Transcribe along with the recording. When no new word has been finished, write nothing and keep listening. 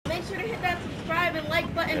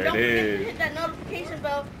And There don't it forget to is. hit that notification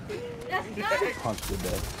bell. That's nice. Punch to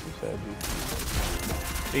death. You said, dude.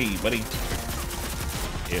 Hey, buddy.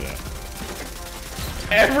 Yeah.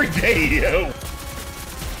 Every day, yo.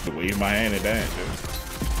 The wave my hand and dance, yo.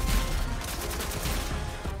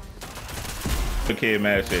 The kid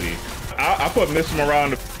Mad City. I put Miss him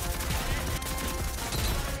around the.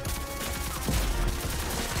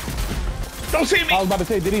 Don't see me. I was about to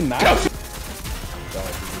say, did he not?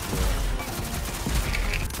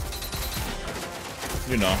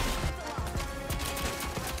 You know.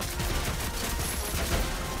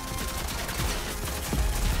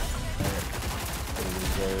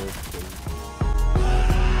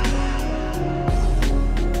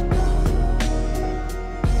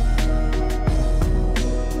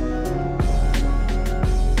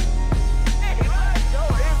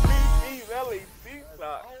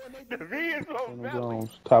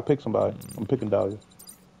 Ty, pick somebody. I'm picking Dahlia.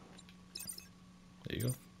 There you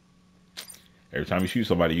go. Every time you shoot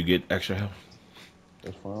somebody, you get extra health.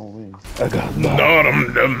 That's fine with me. I got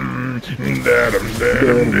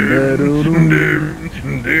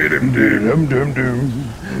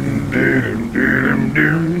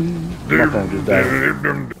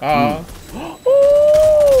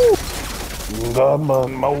God,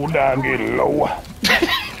 man, mow down, get low.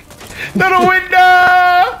 To the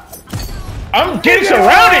window! I'm getting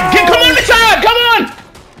surrounded! Come on inside! Come on!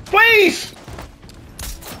 Please!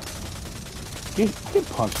 Get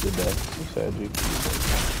punched to death. You said, G.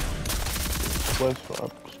 What's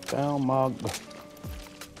up? Down my.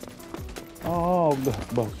 Oh,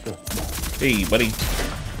 hey, buddy.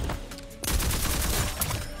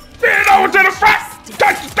 Stand over to the front!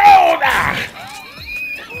 Touch the stone!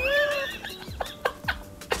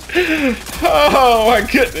 Oh my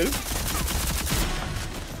goodness.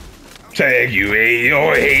 Tag you in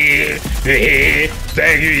your head,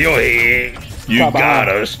 tag you in your head. You got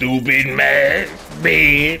a stupid man,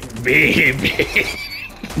 baby.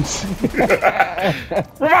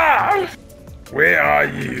 Mom, where are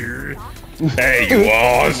you? Hey, you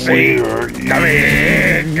all see? Come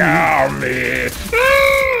in, come in.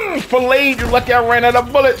 Filleted, you lucky I ran out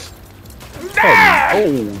of bullets.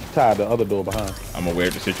 Oh, Ty, the other door behind. I'm aware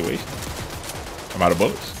of the situation. I'm out of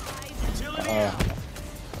bullets.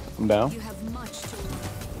 I'm down.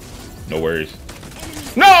 No worries.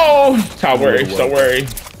 No! Ty worries, don't worry.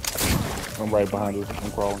 I'm right behind you.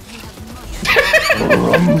 I'm crawling.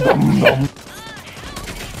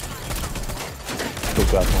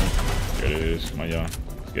 There it is, my young.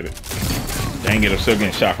 Let's get it. Dang it, I'm still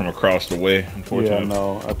getting shot from across the way, unfortunately. Yeah,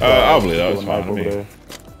 no. I'll believe that was fine to me.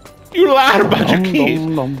 You lied about your kids.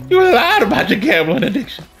 You lied about your gambling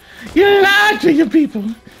addiction. You lied to your people.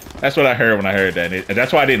 That's what I heard when I heard that. And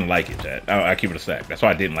that's why I didn't like it, Chad. I keep it a stack. That's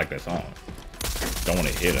why I didn't like that song. Don't want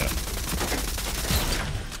to hit her.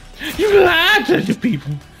 You lied to your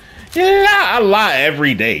people. You lie. I lie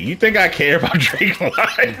every day. You think I care about Drake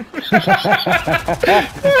lying?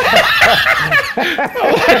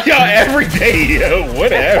 I like y'all every day, yo.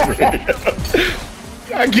 Whatever.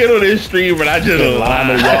 I get on this stream and I just lie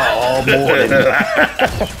to y'all all morning.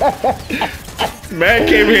 Man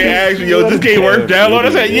came here and asked me, yo, this game work download?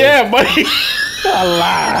 I said, yeah, buddy. I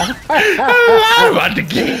lied about the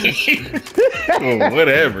game. Oh,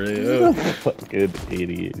 whatever, yo. Fucking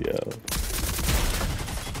idiot, yo.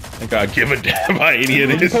 I gotta give a damn how idiot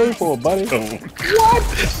it is. What for, buddy? Oh, what?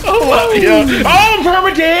 Oh, yo. Oh, I'm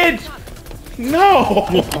perma-dead. No.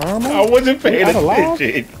 I wasn't paying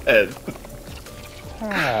attention.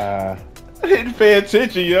 I didn't pay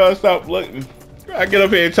attention, y'all. Stop looking. I get up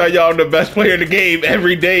here and tell y'all I'm the best player in the game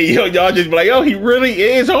every day. Yo, y'all just be like, oh, he really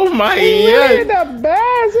is. Oh my god. Really the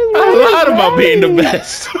best. I lied about being the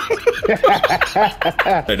best.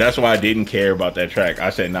 That's why I didn't care about that track. I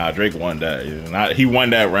said, nah, Drake won that. He won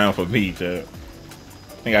that round for me. Too.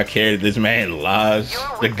 I think I cared. This man lies.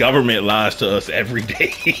 The government lies to us every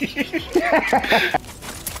day.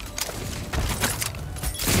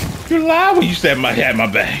 You lied when you said had my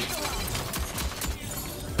back.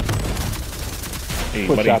 Hey,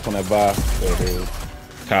 put buddy. shots on that vibe. There it is.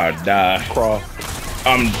 God, die. Cross.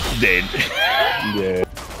 I'm dead. Yeah.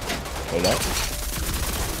 Hold up.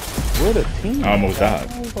 We're the team. I almost died.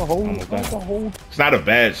 It's not a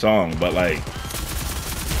bad song, but like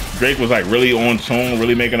Drake was like really on tune,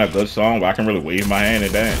 really making a good song, but I can really wave my hand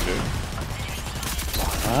and dance, dude.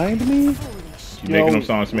 Behind me? You making them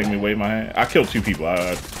songs to make me wave my hand? I killed 2 people.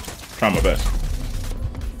 I try my best.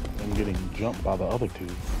 I'm getting jumped by the other 2.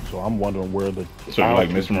 So I'm wondering where the... So like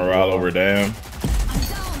Miss Morale over Damn.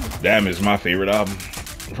 Damn is my favorite album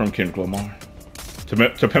from Kendrick Lamar. To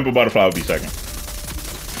Pimp a Butterfly would be second.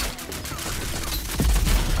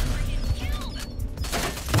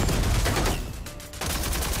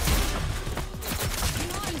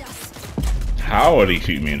 How are they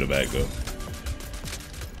shooting me in the back though?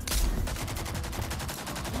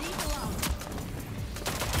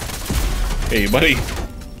 Hey, buddy.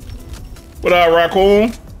 What up,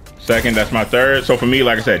 Raccoon? Second, that's my third. So for me,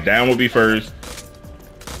 like I said, Down will be first.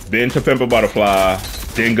 Then To Pimp a Butterfly.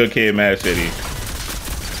 Then Good Kid, Mad City.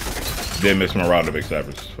 Then Miss Miranda, Big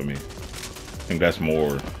Steppers for me. I think that's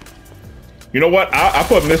more. You know what? I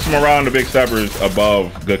put Miss Miranda, Big Steppers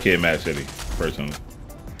above Good Kid, Mad City, personally.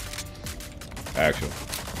 Actually.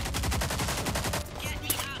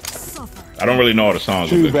 I don't really know all the songs.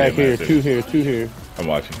 Two back here, two here, two here. I'm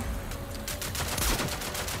watching.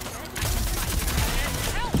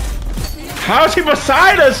 How is he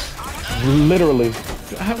beside us? Literally.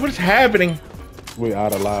 What is happening? We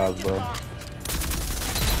out of lives, bro.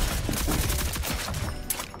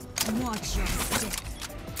 Watch your step.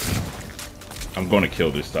 I'm gonna kill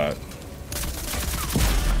this thought.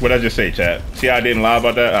 What'd I just say, chat? See how I didn't lie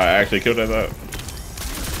about that? I actually killed that thought.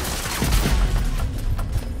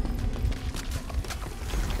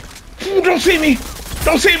 Ooh, don't see me!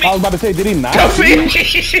 Don't see me! I was about to say, did he not? Don't see me!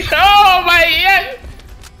 Oh my god!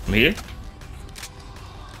 I'm here.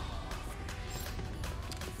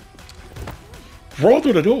 Roll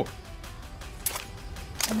through the door.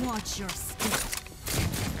 Watch your step.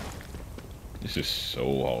 This is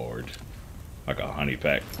so hard. Like a honey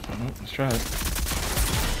pack. Let's try it.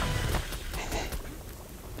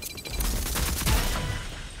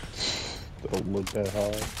 Don't look that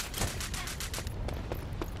hard.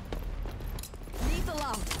 Lethal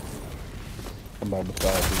out. I'm about to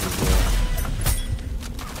start this as well.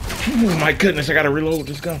 Oh my goodness, I gotta reload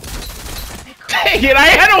this gun. Dang it, I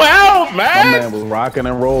had no help, My man! man was rocking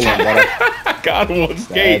and rolling, but I got him on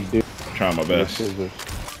skate. dude. Trying my best. Watch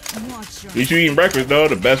your At least you eating breakfast though,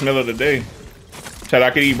 the best meal of the day. Chad, I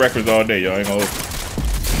could eat breakfast all day, y'all ain't gonna.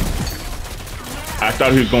 I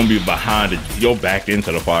thought he was gonna be behind it. Yo, back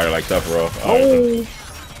into the fire like Sephiroth. Oh,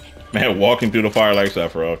 Man, walking through the fire like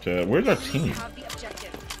Sephiroth, Chad. Where's our team?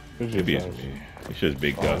 it's Could be just us. it's just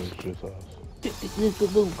Big Oh, Gus. it's just us. Good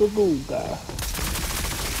guy.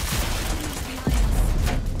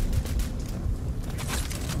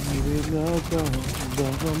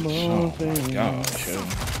 Oh my gosh, yo.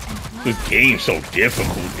 This game's so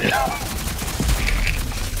difficult.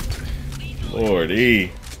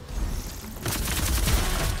 Lordy.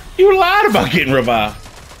 You lied about getting revived.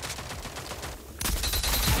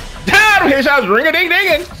 Ah, them headshots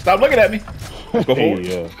ring-a-ding-dinging. Stop looking at me. Let's go forward.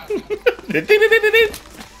 Yeah.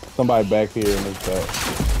 Somebody back here in this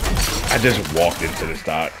back. I just walked into the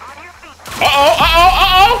start.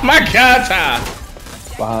 Uh-oh. My God, Ty.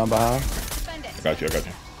 Behind. I got you.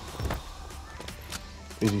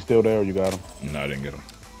 Is he still there or you got him? No, I didn't get him.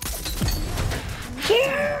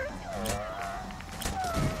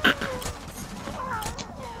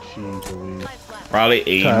 Probably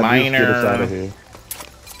A minor.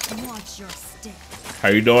 Watch your step. How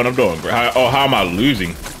you doing? I'm doing great. How am I losing?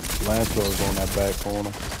 Lance's on that back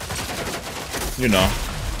corner. You know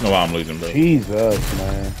why I'm losing, bro. Jesus,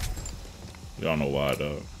 man. You don't know why,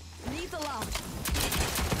 though. Lethal out.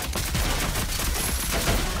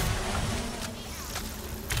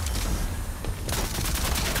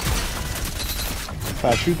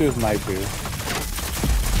 I shoot this knife here.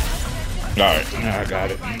 All right, I got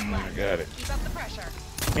it. Keep up the pressure.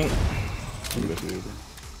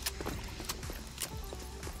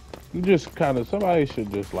 You just kind of, somebody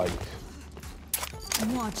should just like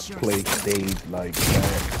Watch your play step. stage like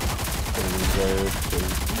that. Reserve, You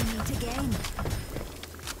need to gain.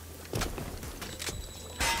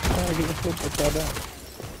 trying to get the flip upside down.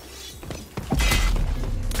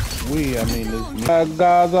 I mean, this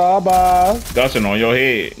Gazaba. Gussin on your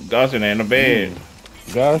head. Gussin in the bed.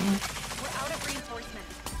 Gus. We're out of reinforcement.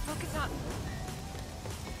 Focus up.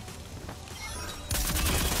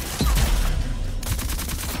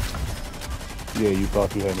 Yeah, you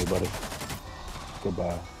thought you had me, buddy.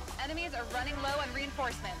 Goodbye. Enemies are running low on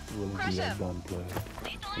reinforcements. Really Crush be that him. gunplay.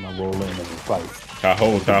 And I roll in and fight.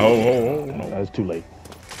 Tahoe. No. That's too late.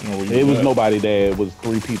 No, where you It was at? nobody there. It was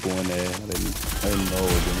 3 people in there. I didn't know it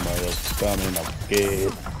was anybody else coming. I was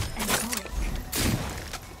scared.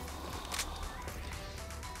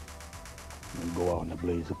 And go out in the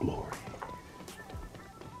blaze of glory.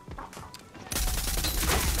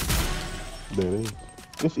 There it is.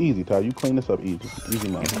 It's easy, Ty. You clean this up easy. Easy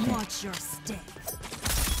money. Watch your step.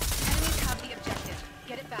 Enemies have the objective.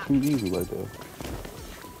 Get it back. Too easy right there.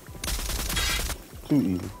 Too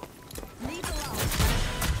easy. Lethal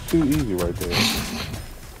out. Too easy right there.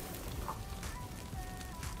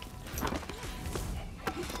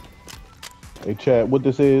 Hey, chat, what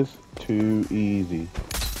this is? Too easy.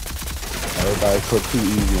 Everybody put too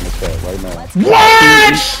easy in the chat right now.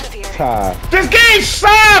 What? Ty. This game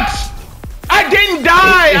sucks! I didn't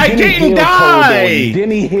die! I didn't die!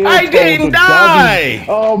 Didn't he hear I didn't die!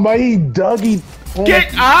 Oh my, he Dougie.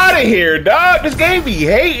 Get out of here, dog! This game be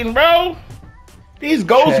hating, bro. These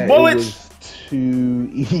ghost Chat, bullets. It was too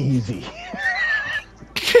easy.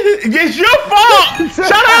 It's your fault!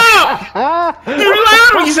 Shut up! You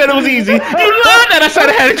lied when you said it was easy. You lied that I said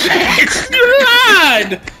I had a chance. You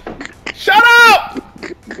lied! Shut up!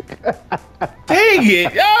 Dang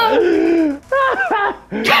it, yo!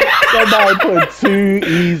 Somebody put too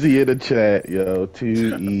easy in the chat, yo.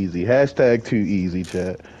 Too easy. Hashtag too easy,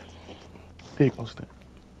 chat. Big post.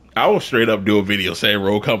 I will straight up do a video saying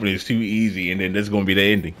Roll Company is too easy, and then this is gonna be the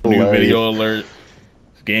ending. New video alert.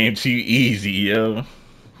 This game too easy, yo.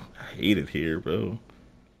 I hate it here, bro.